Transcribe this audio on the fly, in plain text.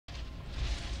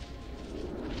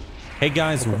Hey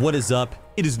guys, what is up?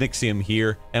 It is Nixxiom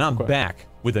here, and I'm back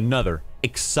with another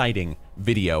exciting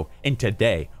video. And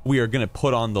today, we are going to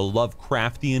put on the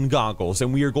Lovecraftian goggles,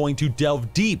 and we are going to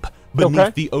delve deep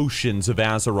beneath the oceans of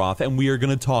Azeroth, and we are going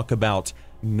to talk about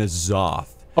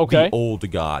N'Zoth, the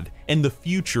old god, and the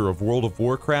future of World of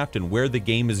Warcraft and where the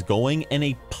game is going, and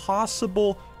a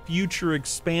possible future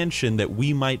expansion that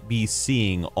we might be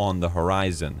seeing on the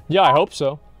horizon. Yeah, I hope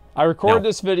so. I recorded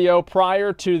this video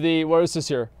prior to the, what is this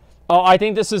here? Oh, I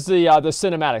think this is the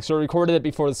cinematic. So I recorded it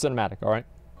before the cinematic, all right?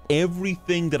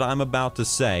 Everything that I'm about to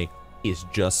say is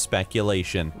just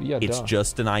speculation. Yeah, it's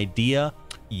just an idea.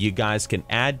 You guys can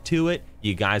add to it.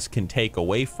 You guys can take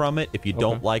away from it. If you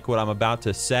don't like what I'm about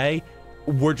to say,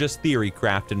 we're just theory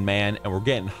crafting, man, and we're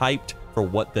getting hyped for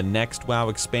what the next WoW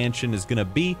expansion is going to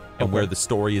be and where the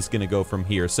story is going to go from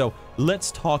here. So let's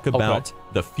talk about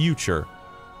the future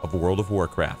of World of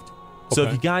Warcraft. So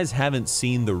if you guys haven't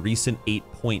seen the recent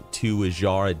 8.2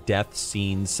 Azshara death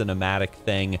scene cinematic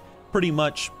thing, pretty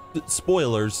much,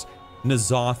 spoilers,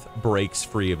 N'Zoth breaks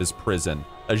free of his prison.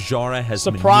 Azshara has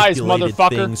manipulated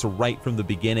things right from the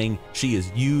beginning. She has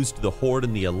used the Horde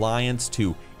and the Alliance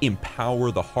to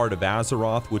empower the heart of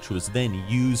Azeroth, which was then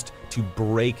used to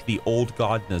break the old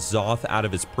god N'Zoth out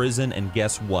of his prison. And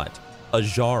guess what?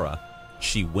 Azshara,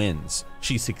 she wins.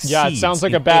 She succeeds. Yeah, it sounds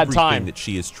like a bad time that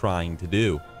she is trying to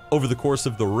do. Over the course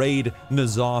of the raid,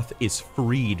 N'Zoth is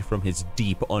freed from his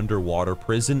deep underwater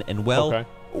prison, and well,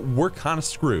 we're kind of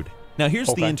screwed. Now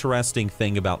here's the interesting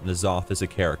thing about N'Zoth as a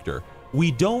character. We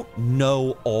don't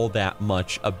know all that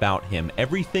much about him.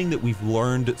 Everything that we've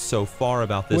learned so far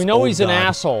about this he's an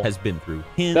asshole has been through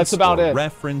hints or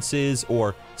references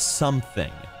or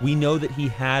something. We know that he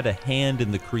had a hand in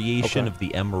the creation of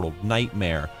the Emerald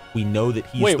Nightmare. We know that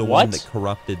he's the one that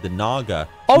corrupted the Naga.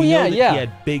 We know that he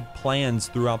had big plans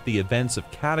throughout the events of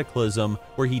Cataclysm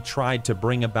where he tried to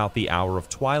bring about the Hour of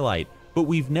Twilight. But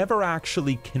we've never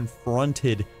actually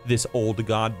confronted this old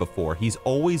god before. He's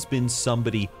always been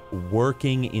somebody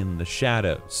working in the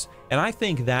shadows. And I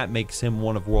think that makes him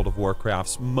one of World of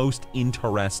Warcraft's most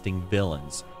interesting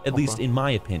villains, at least in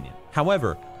my opinion.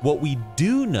 However, what we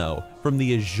do know from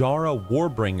the Azshara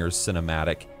Warbringers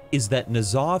cinematic is that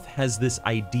N'Zoth has this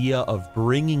idea of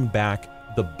bringing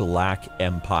back the Black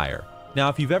Empire. Now,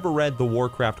 if you've ever read the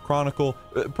Warcraft Chronicle,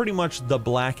 pretty much the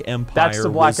Black Empire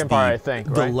was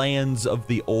the lands of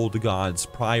the old gods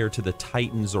prior to the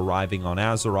Titans arriving on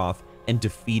Azeroth and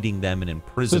defeating them and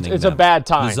imprisoning them. It's a bad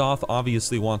time. N'Zoth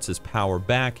obviously wants his power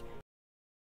back.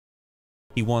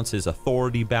 He wants his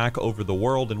authority back over the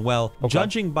world, and well,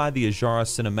 judging by the Azshara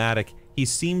cinematic, he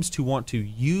seems to want to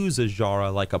use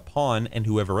Azshara like a pawn, and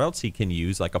whoever else he can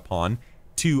use like a pawn,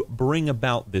 to bring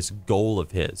about this goal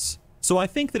of his. So I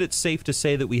think that it's safe to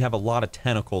say that we have a lot of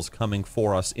tentacles coming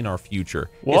for us in our future.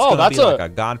 Whoa, it's gonna be like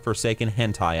a godforsaken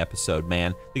hentai episode,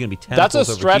 man. They're gonna be tentacles over here. That's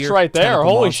a stretch right there.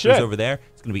 Holy shit. Over there.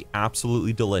 It's gonna be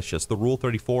absolutely delicious. The Rule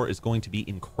 34 is going to be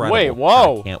incredible. Wait,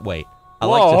 whoa. I can't wait. I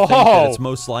like to think that it's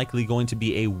most likely going to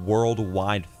be a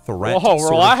worldwide threat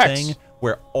sort of thing,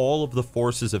 where all of the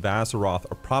forces of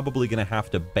Azeroth are probably going to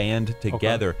have to band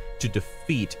together to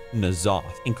defeat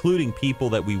N'Zoth, including people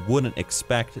that we wouldn't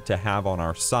expect to have on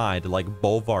our side, like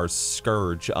Bolvar's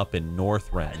Scourge up in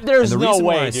Northrend. There's and the no reason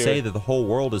way, why I say that the whole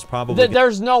world is probably...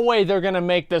 There's no way they're going to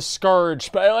make the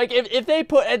Scourge, but like if they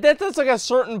put... That's like a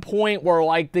certain point where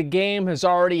like the game has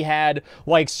already had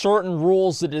like certain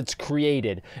rules that it's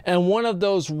created, and one of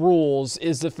those rules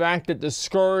is the fact that the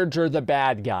Scourge are the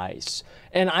bad guys.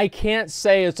 And I can't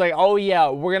say it's like, oh yeah,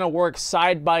 we're gonna work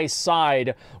side by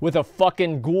side with a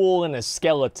fucking ghoul and a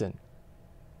skeleton.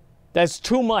 That's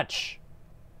too much.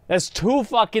 That's too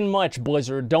fucking much,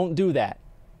 Blizzard. Don't do that.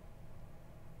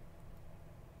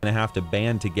 Gonna have to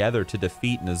band together to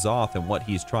defeat N'Zoth, and what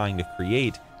he's trying to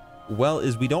create, well,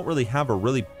 is we don't really have a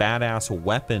really badass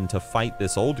weapon to fight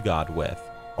this old god with.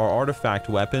 Our artifact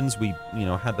weapons, we,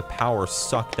 had the power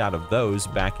sucked out of those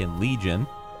back in Legion,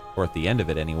 or at the end of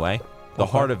it anyway. The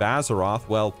Heart of Azeroth,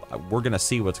 well, we're going to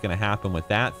see what's going to happen with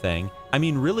that thing. I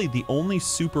mean, really, the only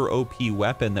super OP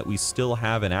weapon that we still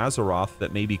have in Azeroth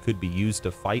that maybe could be used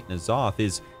to fight N'Zoth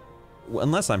is,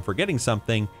 unless I'm forgetting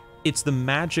something, it's the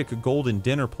magic golden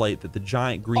dinner plate that the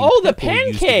giant green people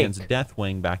used against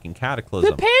Deathwing back in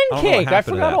Cataclysm. The pancake! I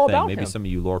forgot all about Maybe some of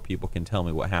you lore people can tell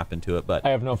me what happened to it, but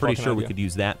I have no I'm pretty sure idea. we could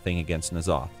use that thing against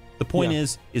N'Zoth. The point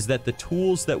is that the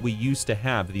tools that we used to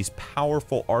have, these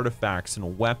powerful artifacts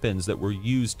and weapons that were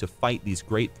used to fight these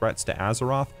great threats to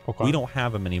Azeroth, we don't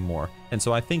have them anymore. And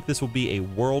so I think this will be a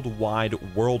worldwide,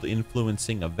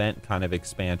 world-influencing event kind of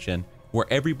expansion where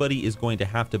everybody is going to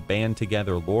have to band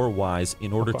together lore-wise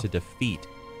in order to defeat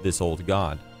this old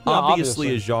god.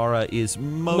 obviously, Azshara is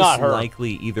most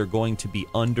likely either going to be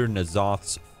under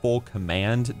N'Zoth's full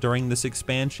command during this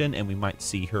expansion, and we might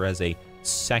see her as a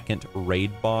second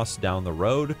raid boss down the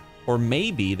road, or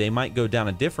maybe they might go down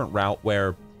a different route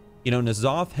where, you know,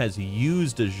 N'Zoth has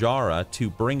used Azshara to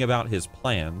bring about his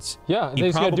plans. Yeah,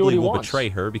 he probably will betray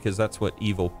her, because that's what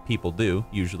evil people do.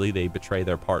 Usually they betray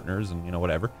their partners and, you know,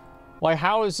 whatever. Like,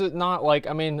 how is it not, like,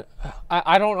 I mean,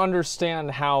 I don't understand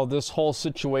how this whole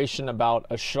situation about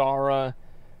Azshara,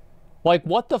 like,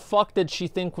 what the fuck did she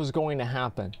think was going to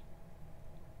happen?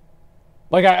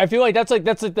 Like, I feel like that's like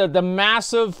the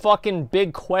massive fucking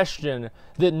big question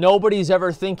that nobody's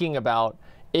ever thinking about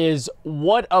is,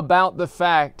 what about the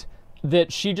fact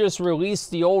that she just released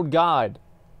the old god?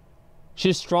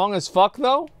 She's strong as fuck,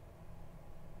 though?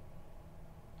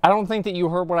 I don't think that you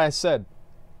heard what I said.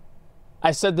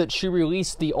 I said that she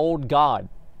released the old god.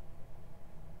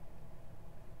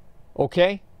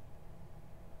 Okay?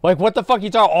 Like, what the fuck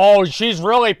you talking? Oh, she's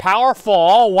really powerful.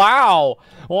 Oh, wow.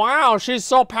 Wow, she's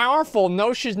so powerful.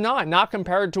 No, she's not. Not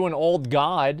compared to an old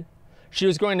god. She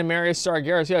was going to marry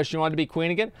Sargeras. Yeah, she wanted to be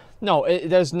queen again. No,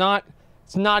 it's not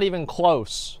even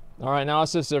close. All right, now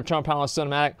it's just a Trump Palace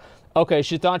cinematic. Okay,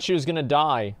 she thought she was going to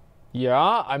die.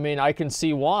 Yeah, I mean, I can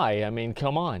see why. I mean,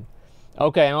 come on.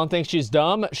 Okay, I don't think she's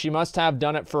dumb. She must have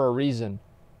done it for a reason.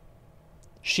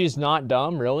 She's not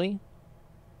dumb, really?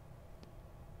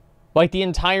 Like, the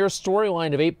entire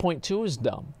storyline of 8.2 is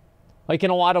dumb. Like, in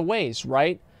a lot of ways,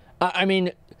 right? I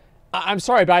mean, I'm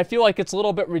sorry, but I feel like it's a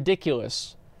little bit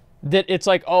ridiculous. That it's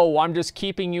like, oh, I'm just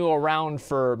keeping you around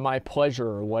for my pleasure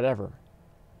or whatever.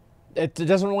 It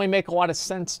doesn't really make a lot of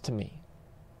sense to me.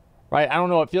 Right? I don't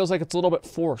know, it feels like it's a little bit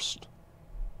forced.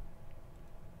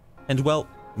 And, well,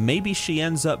 maybe she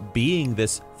ends up being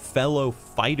this fellow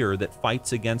fighter that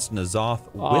fights against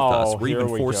N'Zoth with us. We're even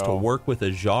forced to work with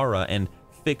Azshara and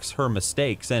fix her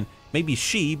mistakes. And maybe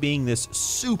she, being this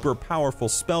super powerful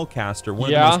spellcaster,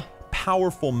 one of the most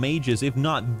powerful mages, if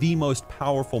not the most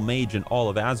powerful mage in all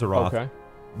of Azeroth,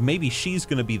 maybe she's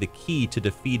going to be the key to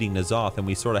defeating N'Zoth, and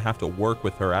we sort of have to work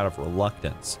with her out of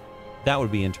reluctance. That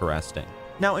would be interesting.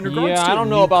 Now, in regards to I don't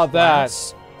know about that,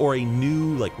 or a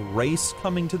new like race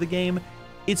coming to the game,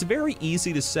 it's very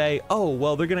easy to say, oh,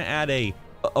 well, they're going to add a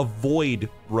Void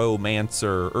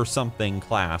Romancer or something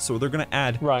class, or they're going to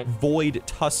add Void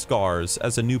Tuskars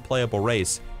as a new playable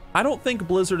race. I don't think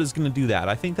Blizzard is going to do that.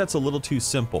 I think that's a little too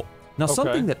simple. Now,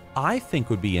 something that I think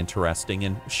would be interesting,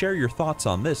 and share your thoughts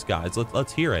on this, guys.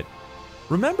 Let's hear it.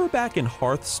 Remember back in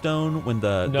Hearthstone when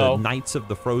the Knights of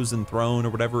the Frozen Throne, or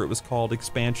whatever it was called,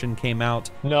 expansion came out?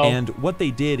 And what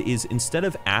they did is, instead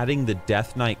of adding the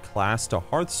Death Knight class to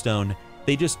Hearthstone,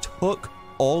 they just took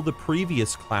all the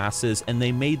previous classes and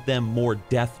they made them more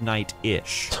Death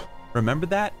Knight-ish. Remember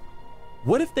that?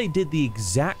 What if they did the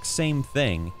exact same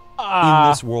thing in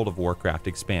this World of Warcraft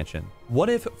expansion? What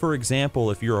if, for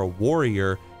example, if you're a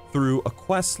warrior, through a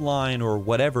quest line or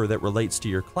whatever that relates to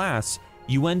your class,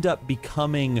 you end up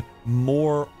becoming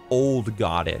more old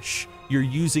goddish. You're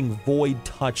using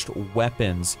void-touched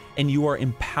weapons, and you are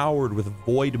empowered with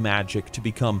void magic to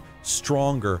become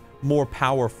stronger, more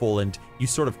powerful, and you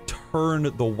sort of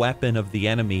turn the weapon of the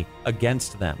enemy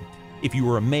against them. If you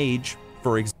were a mage,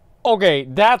 for example... Okay,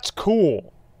 that's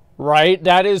cool, right?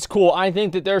 That is cool. I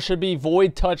think that there should be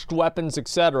void-touched weapons,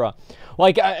 etc.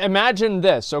 Like, imagine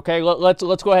this, okay?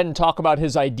 Let's go ahead and talk about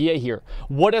his idea here.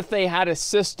 What if they had a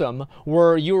system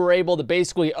where you were able to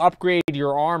basically upgrade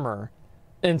your armor?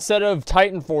 Instead of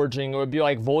Titan Forging, it would be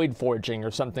like Void Forging or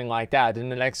something like that in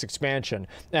the next expansion.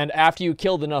 And after you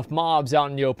killed enough mobs out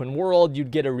in the open world,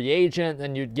 you'd get a reagent,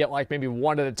 and you'd get like maybe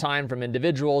one at a time from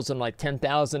individuals and like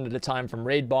 10,000 at a time from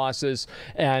raid bosses.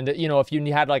 And, you know, if you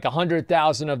had like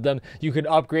 100,000 of them, you could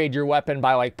upgrade your weapon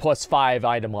by like +5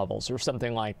 item levels or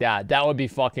something like that. That would be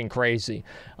fucking crazy.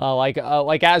 Like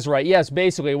Azerite, yes,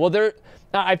 basically. Well,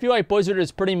 I feel like Blizzard is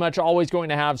pretty much always going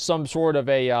to have some sort of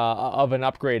an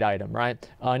upgrade item, right?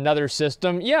 Another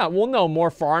system. Yeah, well, no, more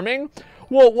farming.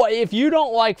 Well, if you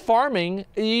don't like farming,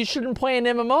 you shouldn't play an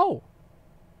MMO.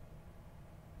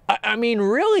 I mean,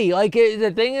 really, like,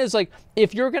 the thing is, like,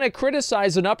 if you're going to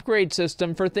criticize an upgrade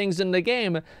system for things in the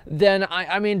game, then,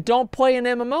 I mean, don't play an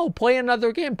MMO. Play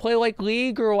another game. Play, like,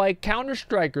 League or, like,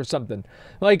 Counter-Strike or something.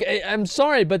 Like, I'm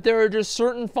sorry, but there are just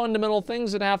certain fundamental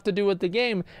things that have to do with the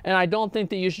game, and I don't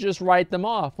think that you should just write them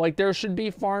off. Like, there should be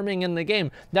farming in the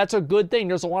game. That's a good thing.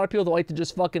 There's a lot of people that like to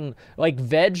just fucking, like,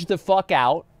 veg the fuck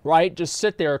out, right? Just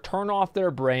sit there, turn off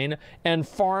their brain, and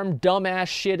farm dumbass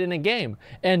shit in a game.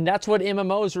 And that's what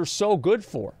MMOs are so good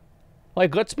for.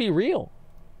 Like, let's be real.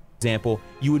 example,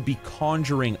 you would be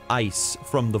conjuring ice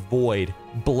from the void.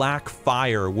 Black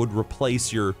fire would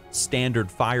replace your standard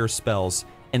fire spells,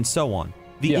 and so on.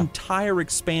 The entire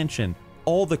expansion,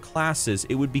 all the classes,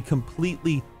 it would be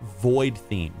completely void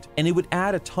themed, and it would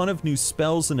add a ton of new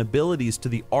spells and abilities to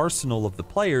the arsenal of the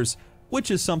players, which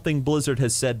is something Blizzard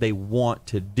has said they want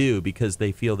to do because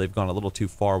they feel they've gone a little too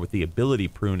far with the ability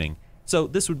pruning. So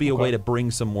this would be a way to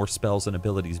bring some more spells and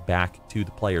abilities back to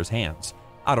the players' hands.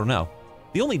 I don't know.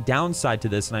 The only downside to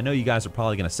this, and I know you guys are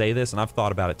probably going to say this, and I've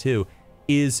thought about it too,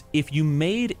 is if you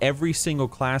made every single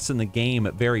class in the game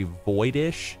very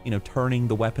voidish, you know, turning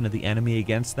the weapon of the enemy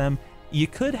against them, you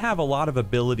could have a lot of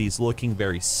abilities looking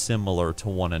very similar to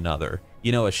one another.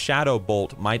 You know, a Shadow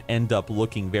Bolt might end up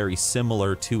looking very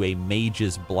similar to a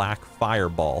mage's black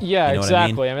fireball. Yeah, you know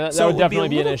exactly. What I mean? That would definitely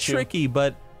be an issue. Tricky,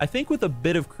 but I think with a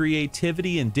bit of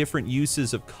creativity and different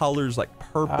uses of colors like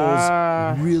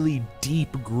purples, really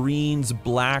deep greens,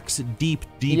 blacks, deep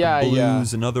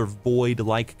blues, and other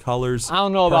void-like colors. I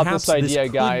don't know about this idea,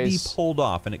 guys. This could be pulled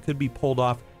off, and it could be pulled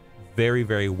off very,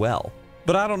 very well.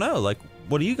 But I don't know, like,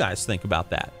 what do you guys think about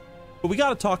that? But we got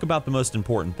to talk about the most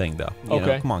important thing, though. You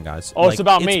know, come on, guys. Oh, it's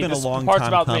about me. It's been a long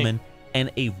time coming, and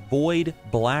a Void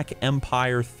Black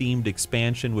Empire-themed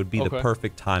expansion would be the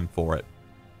perfect time for it.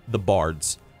 The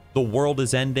Bards. The world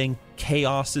is ending,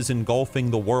 chaos is engulfing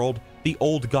the world, the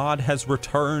old god has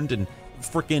returned, and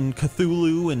frickin'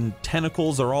 Cthulhu and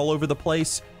tentacles are all over the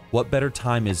place. What better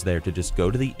time is there to just go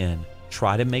to the inn,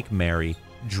 try to make merry,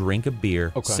 drink a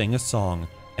beer, sing a song,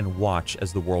 and watch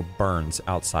as the world burns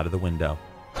outside of the window?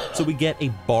 So we get a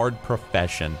bard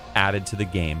profession added to the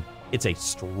game. It's a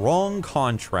strong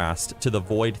contrast to the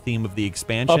void theme of the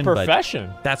expansion. A profession?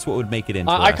 But that's what would make it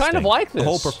interesting. I kind of like this. The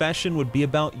whole profession would be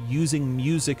about using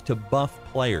music to buff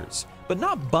players, but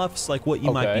not buffs like what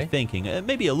you might be thinking.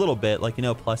 Maybe a little bit, like, you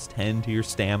know, plus 10 to your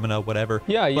stamina, whatever.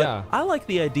 Yeah. I like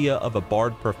the idea of a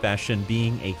bard profession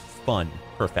being a fun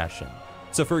profession.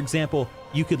 So, for example,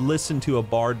 you could listen to a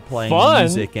bard playing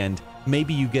music, and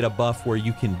maybe you get a buff where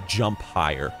you can jump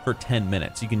higher for 10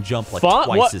 minutes. You can jump like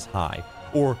twice as high.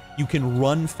 Or you can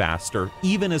run faster,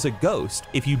 even as a ghost.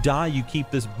 If you die, you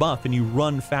keep this buff, and you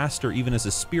run faster, even as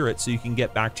a spirit, so you can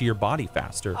get back to your body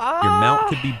faster. Your mount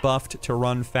could be buffed to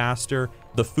run faster.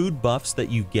 The food buffs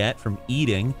that you get from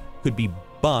eating could be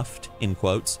buffed, in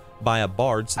quotes, by a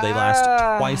bard, so they last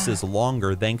twice as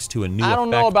longer, thanks to a new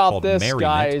effect called Merriment.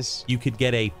 Guys. You could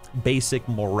get a basic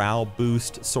morale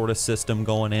boost sort of system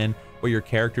going in, where your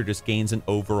character just gains an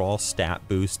overall stat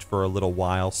boost for a little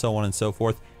while, so on and so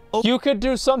forth. You could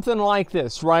do something like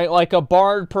this, right? Like a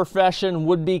bard profession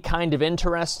would be kind of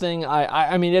interesting.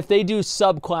 I mean, if they do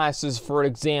subclasses, for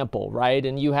example, right?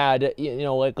 And you had, you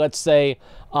know, like, let's say,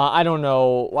 I don't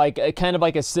know, like kind of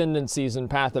like Ascendancies in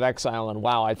Path of Exile and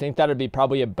WoW. I think that would be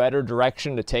probably a better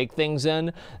direction to take things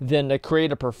in than to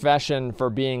create a profession for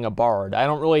being a bard. I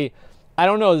don't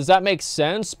know. Does that make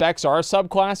sense? Specs are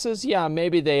subclasses? Yeah,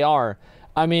 maybe they are.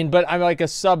 I mean, but I'm like a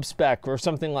sub-spec or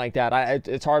something like that.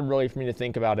 It's hard really for me to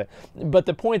think about it. But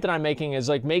the point that I'm making is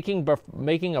like making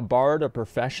a bard a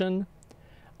profession.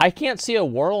 I can't see a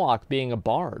warlock being a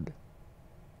bard.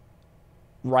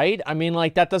 Right? I mean,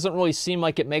 like, that doesn't really seem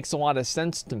like it makes a lot of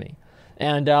sense to me.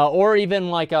 And, or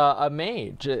even like a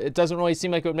mage. It doesn't really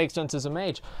seem like it would make sense as a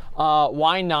mage.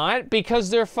 Why not? Because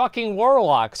they're fucking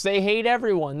warlocks. They hate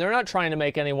everyone. They're not trying to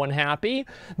make anyone happy.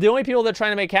 The only people they're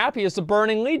trying to make happy is the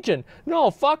Burning Legion.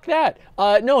 No, fuck that.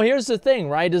 No, here's the thing,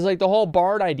 right? Is like the whole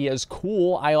bard idea is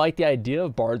cool. I like the idea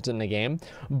of bards in the game.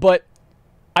 But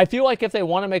I feel like if they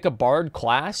want to make a bard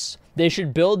class, they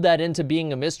should build that into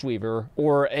being a Mistweaver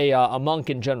or a monk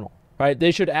in general. Right?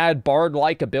 They should add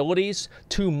bard-like abilities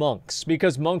to monks,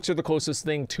 because monks are the closest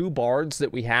thing to bards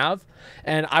that we have,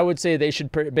 and I would say they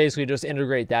should basically just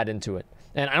integrate that into it.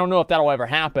 And I don't know if that'll ever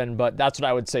happen, but that's what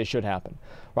I would say should happen,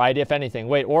 right? If anything.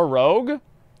 Wait, or rogue?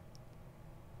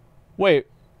 Wait,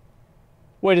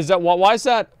 is that, why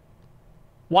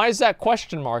is that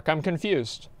question mark? I'm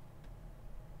confused.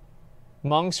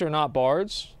 Monks are not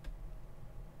bards?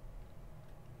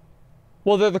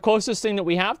 Well, they're the closest thing that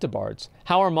we have to bards.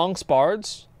 How are monks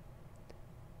bards?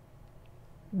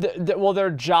 Well, they're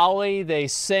jolly, they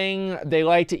sing, they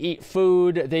like to eat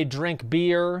food, they drink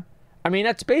beer. I mean,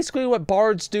 that's basically what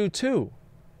bards do too.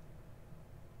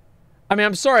 I mean,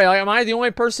 I'm sorry, am I the only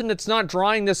person that's not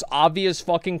drawing this obvious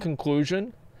fucking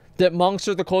conclusion? That monks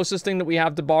are the closest thing that we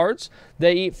have to bards?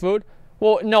 They eat food?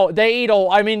 Well, no, they eat a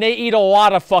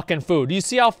lot of fucking food. You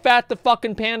see how fat the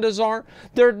fucking pandas are?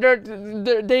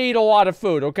 They eat a lot of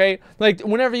food, okay? Like,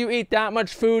 whenever you eat that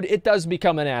much food, it does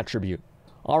become an attribute.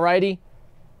 Alrighty?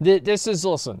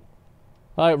 Listen.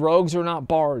 Rogues are not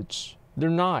bards. They're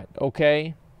not,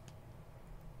 okay?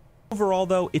 Overall,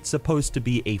 though, it's supposed to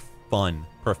be a fun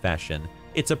profession.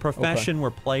 It's a profession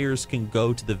where players can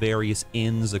go to the various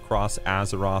inns across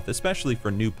Azeroth, especially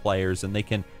for new players, and they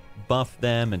can buff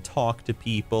them and talk to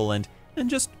people and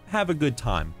just have a good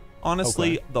time.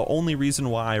 Honestly, the only reason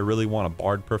why I really want a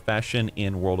bard profession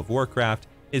in World of Warcraft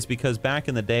is because back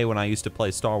in the day when I used to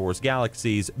play Star Wars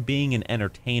Galaxies, being an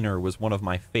entertainer was one of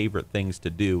my favorite things to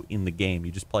do in the game.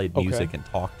 You just played music and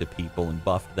talked to people and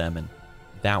buffed them, and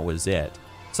that was it.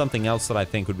 Something else that I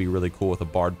think would be really cool with a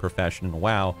bard profession in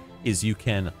WoW is you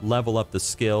can level up the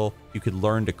skill, you could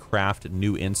learn to craft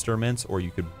new instruments, or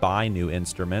you could buy new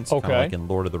instruments, kind of like in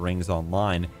Lord of the Rings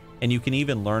Online, and you can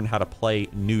even learn how to play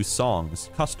new songs,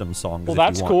 custom songs if you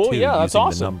want to, using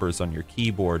the numbers on your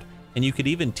keyboard. And you could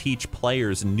even teach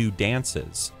players new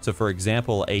dances. So for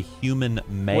example, a human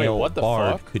male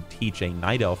bard could teach a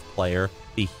night elf player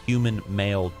the human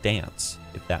male dance,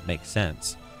 if that makes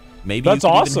sense. Maybe you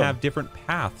could even have different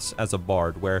paths as a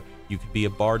bard, where you could be a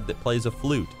bard that plays a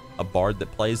flute, a bard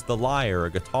that plays the lyre, a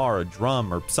guitar, a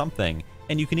drum, or something.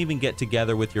 And you can even get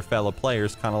together with your fellow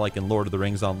players, kind of like in Lord of the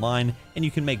Rings Online, and you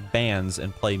can make bands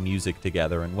and play music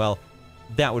together. And well,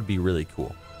 that would be really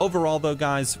cool. Overall, though,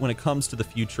 guys, when it comes to the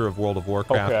future of World of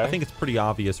Warcraft, I think it's pretty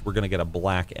obvious we're going to get a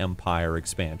Black Empire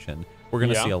expansion. We're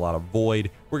going to see a lot of Void.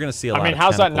 We're going to see a lot of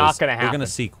how's that not going to happen? We're going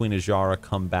to see Queen Azshara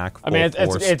come back full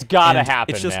force. It's got to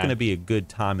happen, It's just going to be a good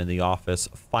time in the office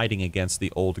fighting against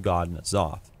the old god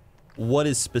N'Zoth. What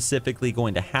is specifically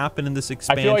going to happen in this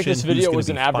expansion? I feel like this video was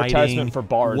an advertisement for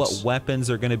bards. What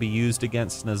weapons are going to be used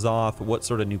against N'Zoth? What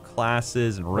sort of new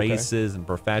classes and races and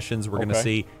professions we're going to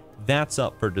see? That's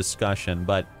up for discussion,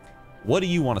 but what do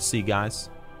you want to see,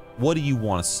 guys? What do you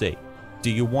want to see?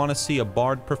 Do you want to see a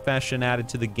bard profession added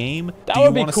to the game? Do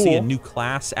you want to see a new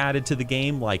class added to the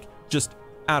game? Like, just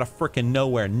out of frickin'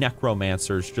 nowhere,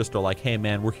 necromancers just are like, hey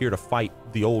man, we're here to fight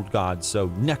the old gods, so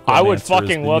necromancer I would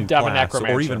fucking love to have a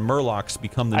necromancer. Or even murlocs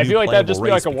become the new I feel like that'd just be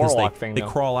like a warlock warlock thing, they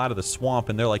crawl out of the swamp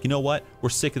and they're like, you know what? We're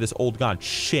sick of this old god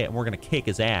shit and we're gonna kick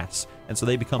his ass. And so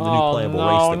they become the new playable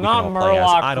race that we can all play as.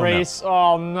 I don't know.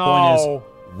 Oh no. Point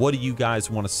is, what do you guys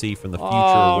want to see from the future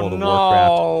of World of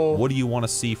Warcraft? What do you want to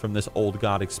see from this old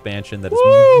god expansion that is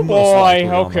most likely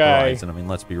on the horizon? I mean,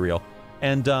 let's be real.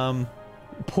 And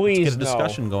please, let's get a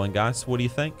discussion going, guys. What do you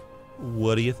think?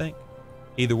 What do you think?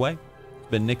 Either way, it's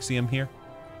been Nixxiom here,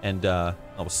 and I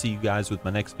will see you guys with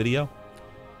my next video.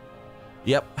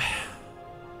 Yep.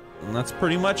 And that's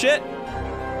pretty much it.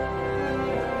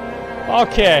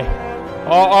 Okay.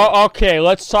 Okay,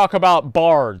 let's talk about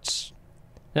bards.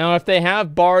 Now, if they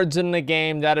have bards in the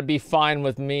game, that'd be fine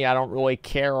with me. I don't really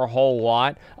care a whole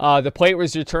lot. The plate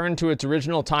was returned to its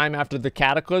original time after the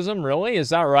Cataclysm. Really? Is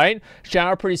that right?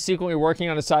 Shadow pretty secretly working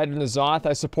on the side of N'Zoth.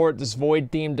 I support this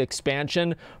Void-themed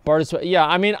expansion. Bards, yeah,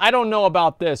 I mean, I don't know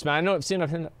about this, man. I know I've seen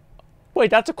it. Wait,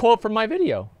 that's a quote from my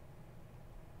video.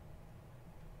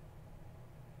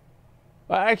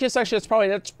 I guess actually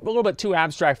that's a little bit too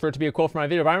abstract for it to be a quote from my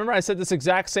video. But I remember I said this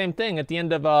exact same thing at the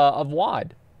end of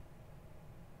WoD.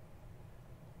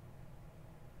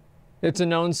 It's a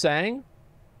known saying?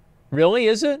 Really,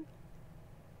 is it?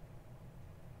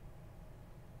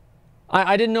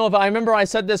 I didn't know if I remember I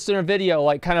said this in a video,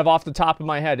 like kind of off the top of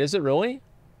my head. Is it really?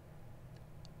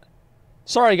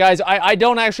 Sorry guys, I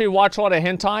don't actually watch a lot of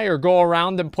hentai or go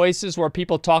around in places where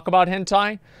people talk about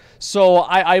hentai. So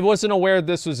I wasn't aware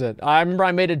this was it. I remember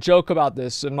I made a joke about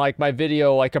this in like my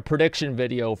video, like a prediction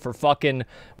video for fucking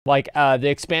like the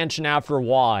expansion after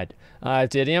WoD.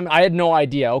 Didium? I had no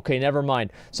idea. Okay, never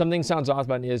mind. Something sounds off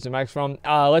about Nia's microphone.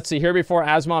 Let's see. Here before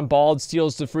Asmongold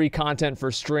steals the free content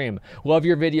for stream. Love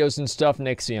your videos and stuff,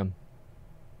 Nixxiom.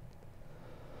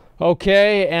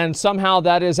 Okay, and somehow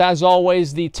that is, as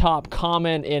always, the top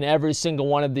comment in every single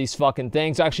one of these fucking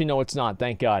things. Actually, no, it's not.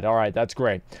 Thank God. All right, that's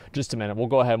great. Just a minute. We'll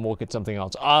go ahead and we'll look at something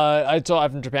else. I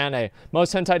told from Japan, hey,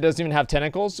 most hentai doesn't even have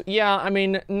tentacles. Yeah, I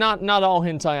mean, not all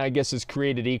hentai, I guess, is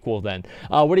created equal then.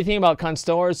 What do you think about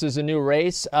Constellars as a new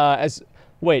race?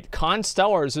 Wait,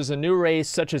 Constellars is a new race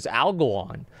such as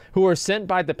Algalon, who are sent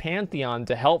by the Pantheon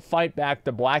to help fight back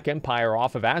the Black Empire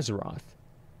off of Azeroth.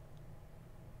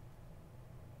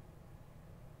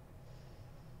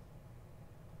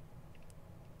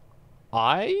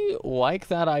 I like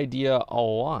that idea a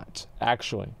lot,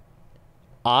 actually.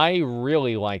 I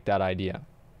really like that idea.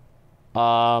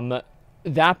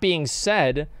 That being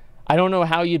said, I don't know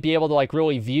how you'd be able to like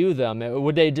really view them.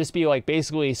 Would they just be like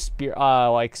basically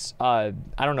I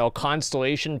don't know,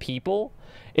 constellation people?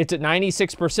 It's at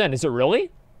 96%. Is it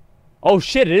really? Oh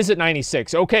shit, it is at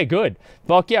 96. Okay, good.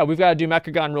 Fuck yeah, we've got to do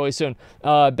Mechagon really soon.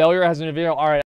 Bellier has a new video. All right.